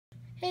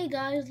Hey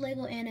guys,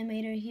 Lego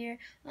Animator here.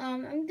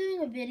 I'm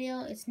doing a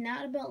video. It's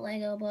not about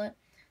Lego, but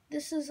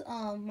this is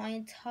my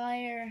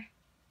entire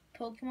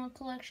Pokemon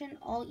collection,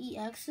 all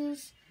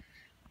EXs,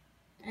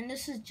 and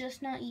this is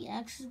just not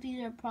EXs.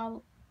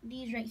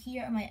 These right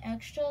here are my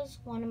extras.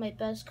 One of my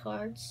best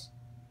cards.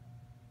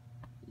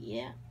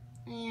 Yeah,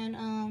 and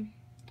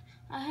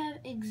I have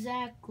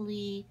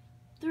exactly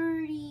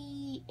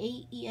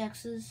 38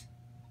 EXs,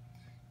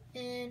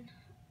 and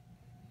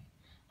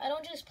I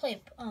don't just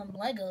play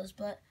Legos,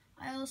 but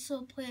I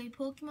also play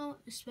Pokemon,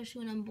 especially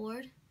when I'm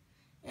bored.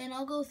 And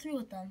I'll go through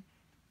with them.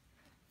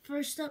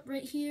 First up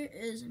right here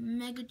is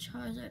Mega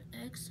Charizard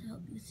X. I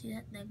hope you see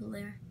that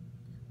glare.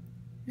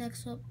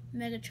 Next up,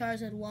 Mega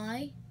Charizard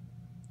Y,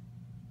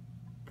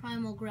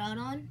 Primal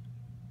Groudon,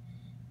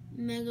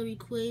 Mega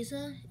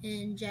Rayquaza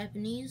in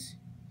Japanese,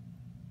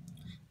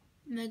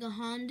 Mega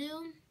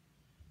Houndoom,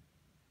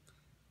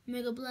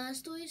 Mega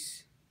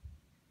Blastoise,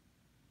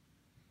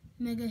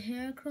 Mega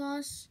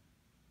Heracross,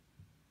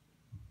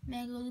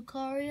 Mega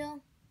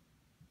Lucario,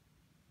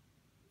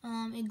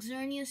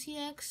 Xerneas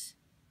EX,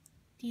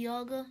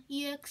 Dialga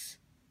EX,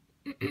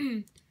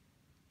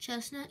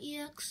 Chestnut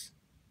EX,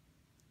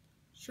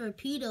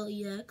 Sharpedo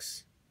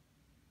EX,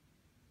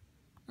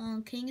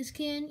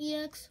 Kangaskhan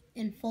EX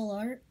in full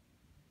art.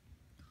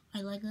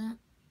 I like that.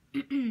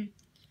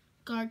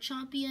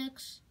 Garchomp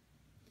EX,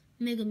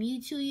 Mega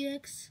Mewtwo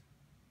EX,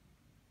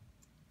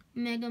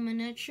 Mega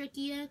Manectric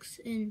EX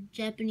in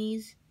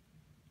Japanese,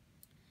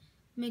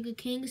 Mega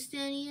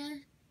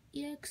Kangaskhan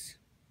EX,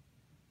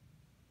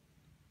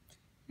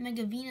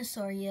 Mega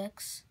Venusaur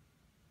EX,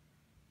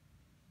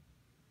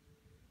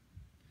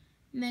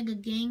 Mega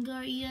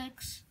Gengar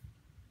EX,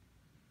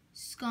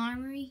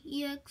 Skarmory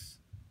EX,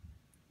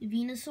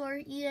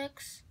 Venusaur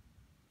EX,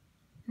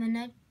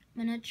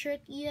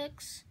 Manectric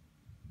EX,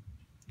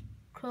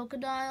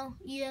 Crocodile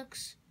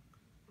EX,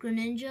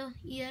 Greninja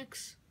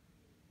EX,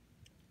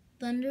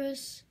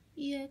 Thundurus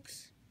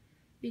EX,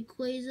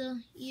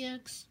 Rayquaza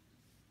EX,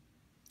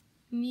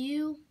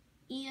 Mew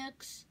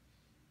EX,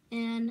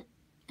 and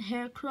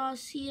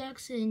Heracross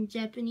EX in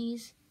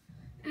Japanese,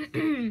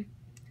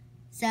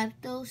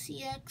 Zapdos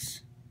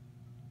EX,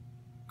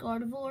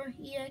 Gardevoir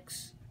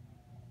EX,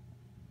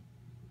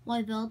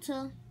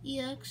 Yveltal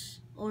EX,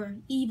 or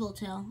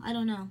Eviltail, I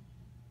don't know.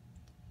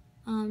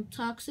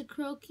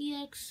 Toxicroak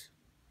EX,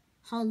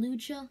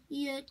 Hawlucha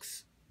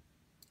EX,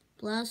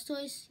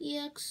 Blastoise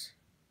EX,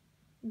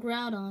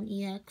 Groudon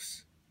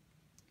EX,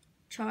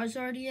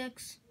 Charizard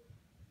EX,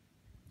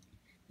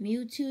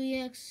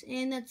 Mewtwo EX,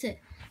 and that's it.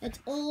 That's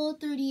all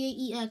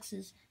 38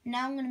 EXs.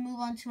 Now I'm going to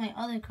move on to my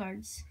other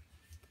cards.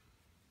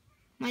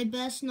 My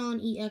best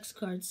non-EX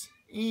cards.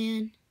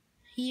 And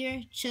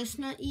here,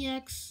 Chestnut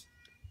EX.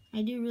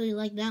 I do really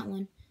like that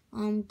one.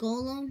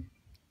 Golem,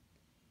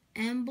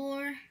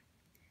 Ambor.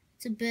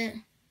 It's a bit,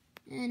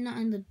 not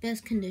in the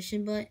best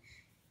condition, but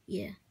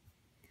yeah.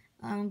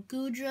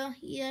 Goodra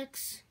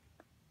EX.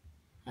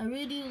 I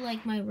really do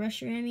like my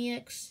Reshiram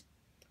EX.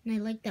 And I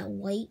like that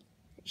white.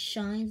 It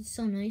shines. It's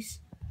so nice.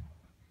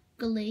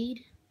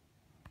 Gallade.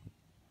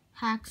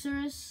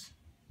 Haxorus.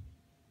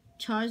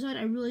 Charizard.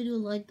 I really do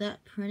like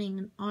that printing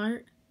and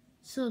art.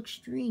 So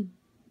extreme.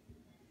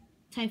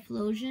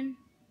 Typhlosion.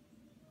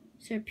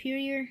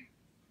 Serperior.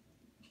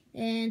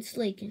 And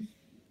Slaking.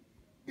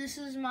 These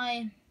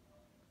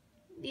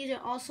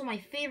are also my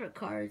favorite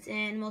cards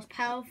and most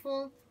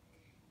powerful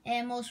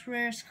and most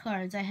rarest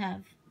cards I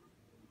have.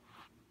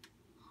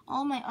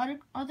 All my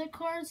other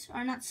cards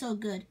are not so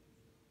good.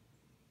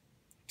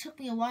 It took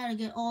me a while to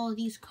get all of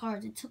these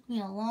cards. It took me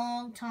a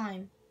long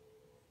time.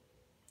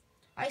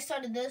 I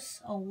started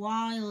this a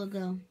while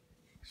ago.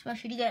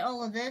 Especially to get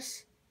all of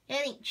this.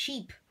 It ain't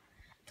cheap.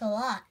 It's a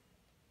lot.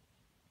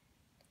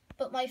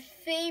 But my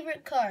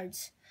favorite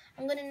cards,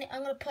 I'm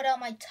gonna put out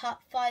my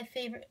top 5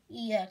 favorite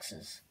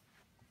EXs.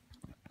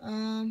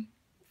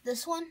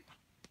 This one,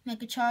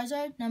 Mega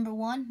Charizard, number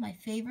 1, my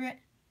favorite.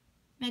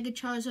 Mega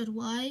Charizard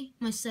Y,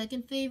 my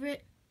second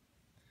favorite.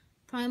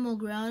 Primal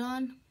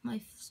Groudon,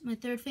 my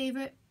third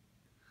favorite.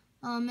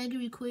 Mega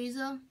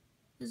Rayquaza,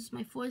 this is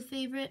my 4th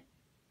favorite.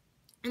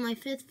 And my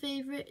 5th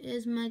favorite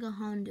is Mega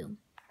Houndoom.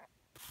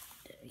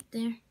 Right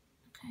there.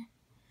 Okay.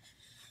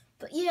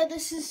 But yeah,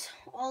 this is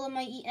all of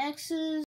my EXs.